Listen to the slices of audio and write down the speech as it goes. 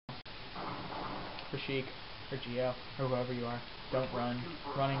Rashik, or Gio, or whoever you are, don't run.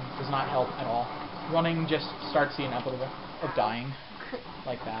 Running does not help at all. Running just starts the inevitable of dying.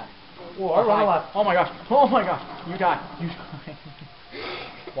 Like that. Whoa, I run a lot. Oh my gosh. Oh my gosh. You die. You die.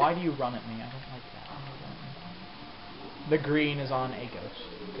 Why do you run at me? I don't like that. The green is on a ghost.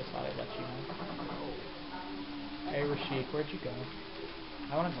 Just thought I'd let you know. Hey Rashik, where'd you go?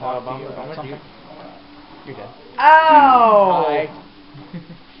 I want to talk to you about something. You're dead. Ow! Hi.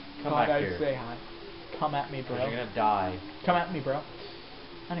 Come back I'd here. say hi. Come at me, bro. You're gonna die. Come at me, bro.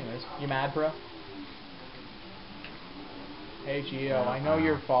 Anyways, you mad, bro? Hey, Gio, I know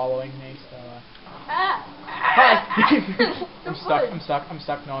you're following me, so, Hi! I'm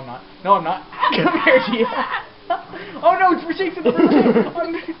stuck. No, I'm not. No, I'm not. Come here, Gio. Oh, no, it's Rashik's in the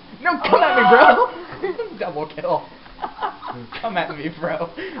room. No, come at me, bro. Double kill. Come at me, bro.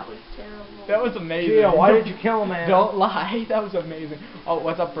 That was terrible. That was amazing. Gio, why did you kill him, man? Don't lie. That was amazing. Oh,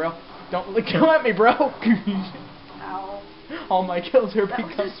 what's up, bro? Don't come at me, bro. Ow. All my kills are That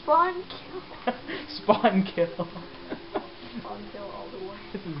because was a spawn kill. Spawn kill. Spawn kill all the way.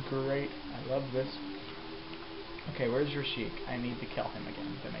 This is great. I love this. Okay, where's Rashik? I need to kill him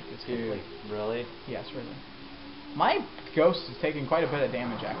again to make this Dude, complete. really? Yes, really. My ghost is taking quite a bit of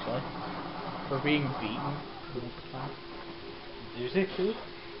damage, actually. For being beaten. Did you say food?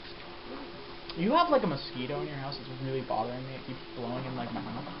 You have like a mosquito in your house that's really bothering me. It keeps blowing in like my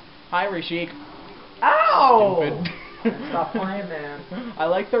mouth. Hi, Rashik. Ow! Stupid. Stop playing, man. I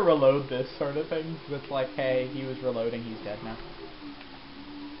like to reload this sort of thing. It's like, hey, he was reloading, he's dead now.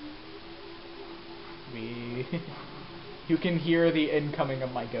 You can hear the incoming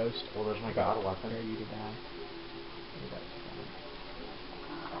of my ghost. Well, there's my god weapon. Prepare you to die.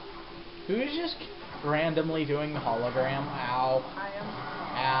 Who's just randomly doing the hologram? Ow. I am.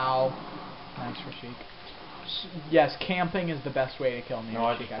 Ow. Nice, Rashik. Yes, camping is the best way to kill me. No,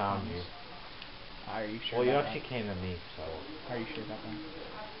 I Rashik, just found you. Are you sure Well, you about actually came to me, so... that? Are you sure about that?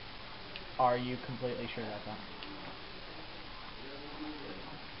 Are you completely sure about that?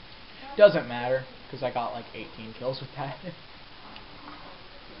 Doesn't matter, because I got like 18 kills with that.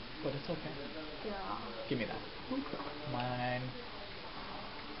 But it's okay. Yeah. Give me that. Mine.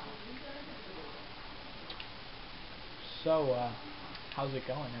 So, how's it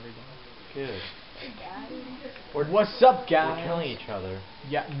going, everybody? Good. What's up, guys? We're killing each other.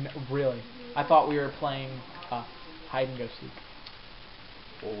 Yeah, really. I thought we were playing hide and go seek.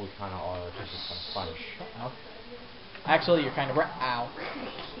 Well, we kind of are. This is kind of fun. Shut up. Actually, you're kind of right. Ow.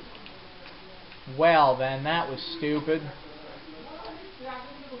 Well, then, that was stupid.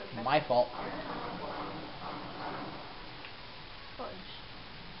 My fault.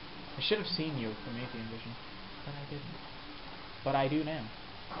 I should have seen you from Athean Vision, but I didn't. But I do now.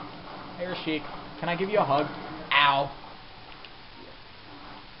 Hey, Rashik, can I give you a hug? Ow.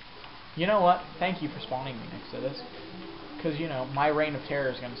 You know what? Thank you for spawning me next to this. Because, you know, my reign of terror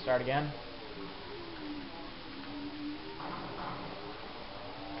is going to start again.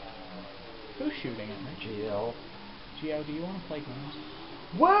 Who's shooting at me? Gio. Gio, do you want to play games?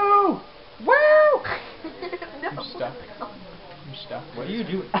 Woo! Woo! No. I'm stuck. I'm stuck. What do you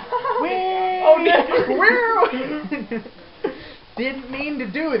do? Oh no! Woo! Didn't mean to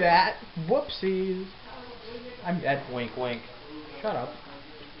do that. Whoopsies. I'm dead. Wink, wink. Shut up.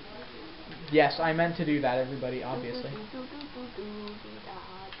 Yes, I meant to do that, everybody, obviously.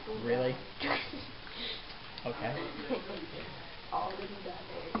 Really? Okay.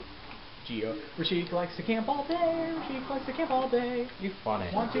 Gio. Rashik likes to camp all day. Rashik likes to camp all day. You funny.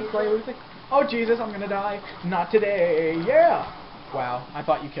 Want to play with it? Oh Jesus, I'm gonna die. Not today. Yeah. Wow. I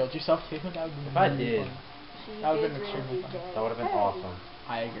thought you killed yourself too. That would If I did, that would have been extremely fun. that would have been awesome.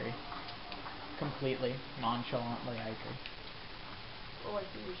 I agree. Completely, nonchalantly, I agree. Oh, I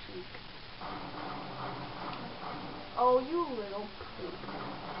see Rashik. Oh, you little poop.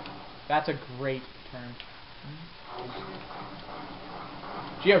 That's a great turn.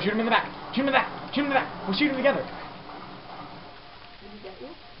 Gio, shoot him in the back. Shoot him in the back. Shoot him in the back. We'll shoot him together. Did he get you?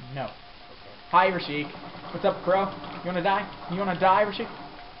 No. Hi, Rashik. What's up, bro? You wanna die? You wanna die, Rashik?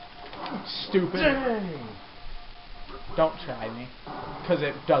 Stupid. Dang. Don't try me. Because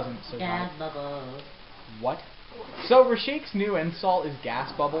it doesn't survive. What? So Rashik's new insult is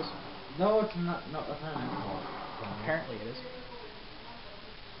gas bubbles? No, it's not. No, that's not an insult. Apparently it is.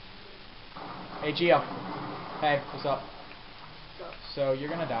 Hey, Gio. Hey, what's up? So you're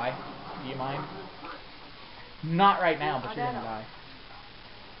gonna die. Do you mind? Not right now, but you're gonna die.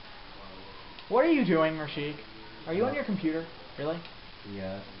 What are you doing, Rashik? Are you on your computer? Really?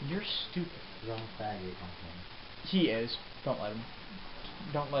 Yeah. You're stupid. He's on faggot. He is. Don't let him.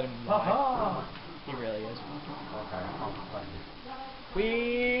 Don't let him lie. He really is. Okay, I'll play.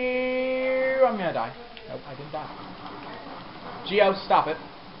 We're you I'm gonna die. Nope, I didn't die. Gio, stop it.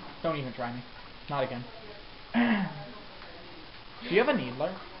 Don't even try me. Not again. Do you have a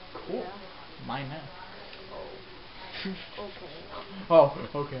needler? Cool. Yeah. Mine now. Okay. Oh,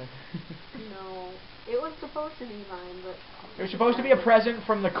 okay. No. It was supposed to be mine, but... It was supposed to be a present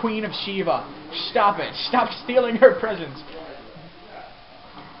from the Queen of Shiva. Stop it. Stop stealing her presents.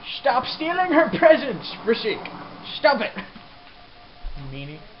 Stop stealing her presents, Rashik. Stop it.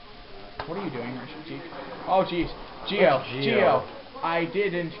 Meanie. What are you doing, Rashik? Oh, jeez. Gio. I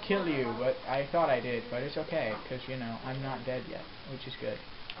didn't kill you, but I thought I did. But it's okay, because, you know, I'm not dead yet, which is good.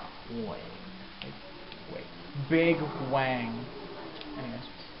 Wait. Big Wang. Anyways,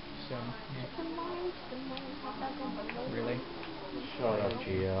 so, yeah. Really? Shut up,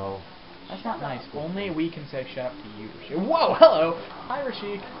 Gio. That's not nice. Only we can say shut up to you, Rashik. Whoa, hello! Hi,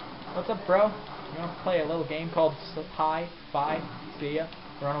 Rashik. What's up, bro? You want to play a little game called Hi, Bye, See Ya,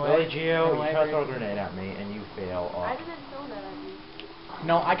 Run Away? Really, Gio? Run You away, tried to throw a grenade at me, and you fail. I didn't know that I did.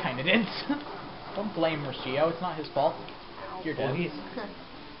 No, I kinda did. Don't blame Rashio. It's not his fault. You're dead. Well, he's...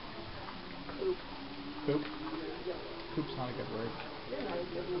 Poop. Poop. Poop's not a good word. You're not a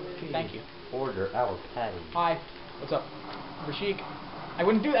good word. Thank you. Order our patty. Hi. What's up? Rashik. I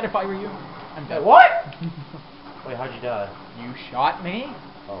wouldn't do that if I were you. I'm dead. What? Wait, how'd you die? You shot me?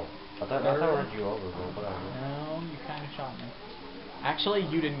 Oh. I thought I ran you over, but whatever. No, you kinda shot me. Actually,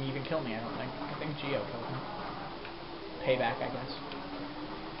 you didn't even kill me, I don't think. I think Gio killed me. Payback, I guess.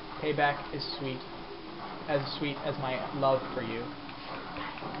 Payback is sweet as my love for you.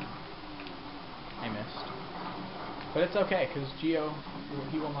 I missed. But it's okay, because Gio,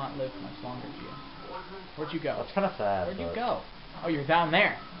 he will not live much longer, Gio. Where'd you go? That's kind of sad. Where'd you go? Oh, you're down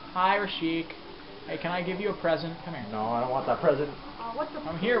there. Hi, Rashik. Hey, can I give you a present? Come here. No, I don't want that present. What the...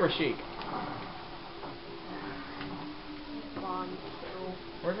 I'm here, Rashik.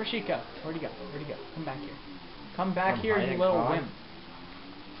 Where'd Rashik go? Where'd he go? Where'd he go? Come back here. Come back here, you little wimp.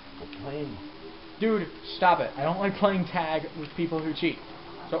 We're playing. Dude, stop it. I don't like playing tag with people who cheat.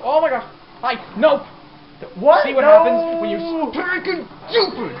 So, oh my gosh. Hi. Nope. What? See what No! happens when you freaking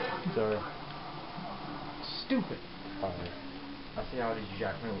stupid. Sorry. Stupid. Sorry. I see how did you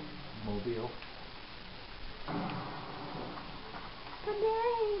jack my mobile.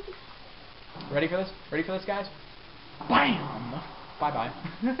 Grenade! Ready for this? Ready for this, guys? Bam! Bye-bye.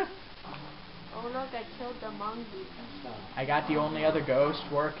 Oh look, I killed the monkey. I got the only other ghost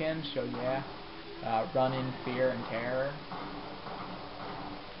working, so yeah. Run in fear and terror.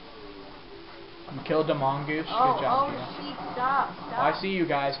 You killed the mongoose. Oh, Good job, oh, Gio. sheep, stop. Oh, I see you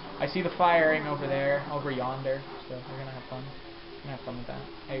guys. I see the firing over there, over yonder. So we're gonna have fun. We're gonna have fun with that.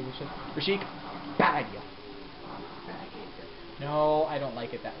 Hey, we should. Rashik, bad idea. No, I don't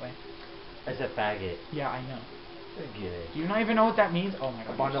like it that way. I said faggot. Yeah, I know. Gay. Do you not even know what that means? Oh my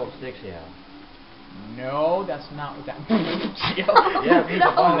god. A bundle of sticks, yeah. No, that's not what that means. Yeah, it means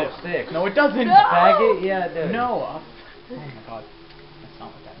a bundle of sticks. No, it doesn't. No. Faggot? Yeah, it does. No. Oh my god. That's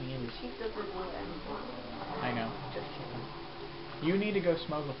not what that means. She doesn't know anything. I know. Just kidding. You need to go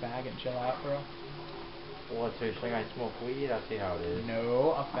smoke a fag and chill out, bro. What, so you're saying I smoke weed? I see how it is.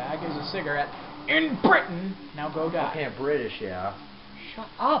 No, a fag is a cigarette in Britain. Now go die. Okay, British, yeah. Shut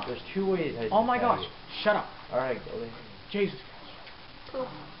up. There's two ways I Oh my gosh. Shut up. Alright, go there. Jesus. Poop.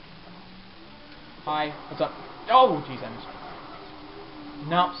 Hi. What's up? Oh, jeez, I missed.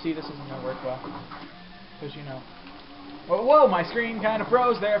 No, see, this isn't gonna work well. Because, you know. Whoa, whoa, my screen kind of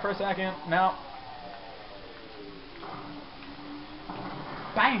froze there for a second. No.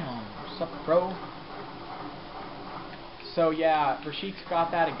 Bam! What's up, bro? So, yeah, Rashik's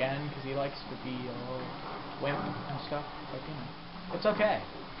got that again because he likes to be a little wimp and stuff. But, you know, it's okay.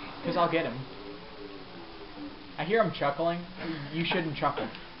 Because I'll get him. I hear him chuckling. You shouldn't chuckle.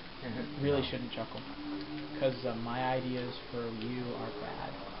 Really shouldn't chuckle. Because my ideas for you are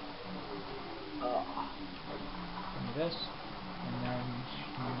bad. Give me this. And then...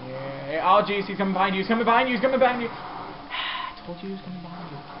 Yeah. Oh, jeez, he's coming behind you. He's coming behind you. He's coming behind you. I told you he was coming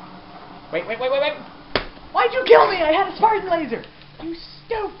behind you. Wait. Why'd you kill me? I had a Spartan laser. You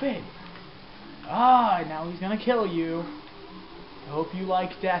stupid. Ah, now he's going to kill you. I hope you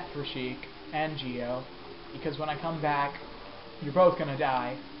like death, Rashik and Gio. Because when I come back, you're both going to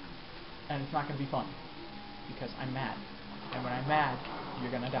die. And it's not going to be fun. Because I'm mad. And when I'm mad,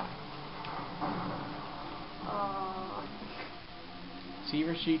 you're going to die. See,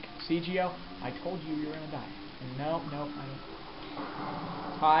 Rashik? See, Gio? I told you were going to die. And no, I don't.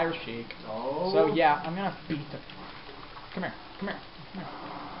 Hi, Rashik. Oh. So, yeah, I'm going to beat him. Come here.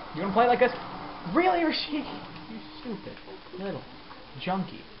 You want to play like this? Really, Rashik? You stupid little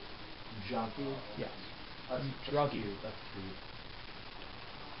junkie. Junkie? Yes. That's druggy. cute. That's cute.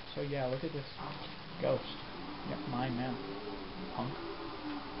 So yeah, look at this ghost. Yep, mine now. Punk.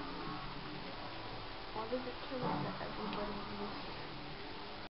 Why does it turn into everybody's useless?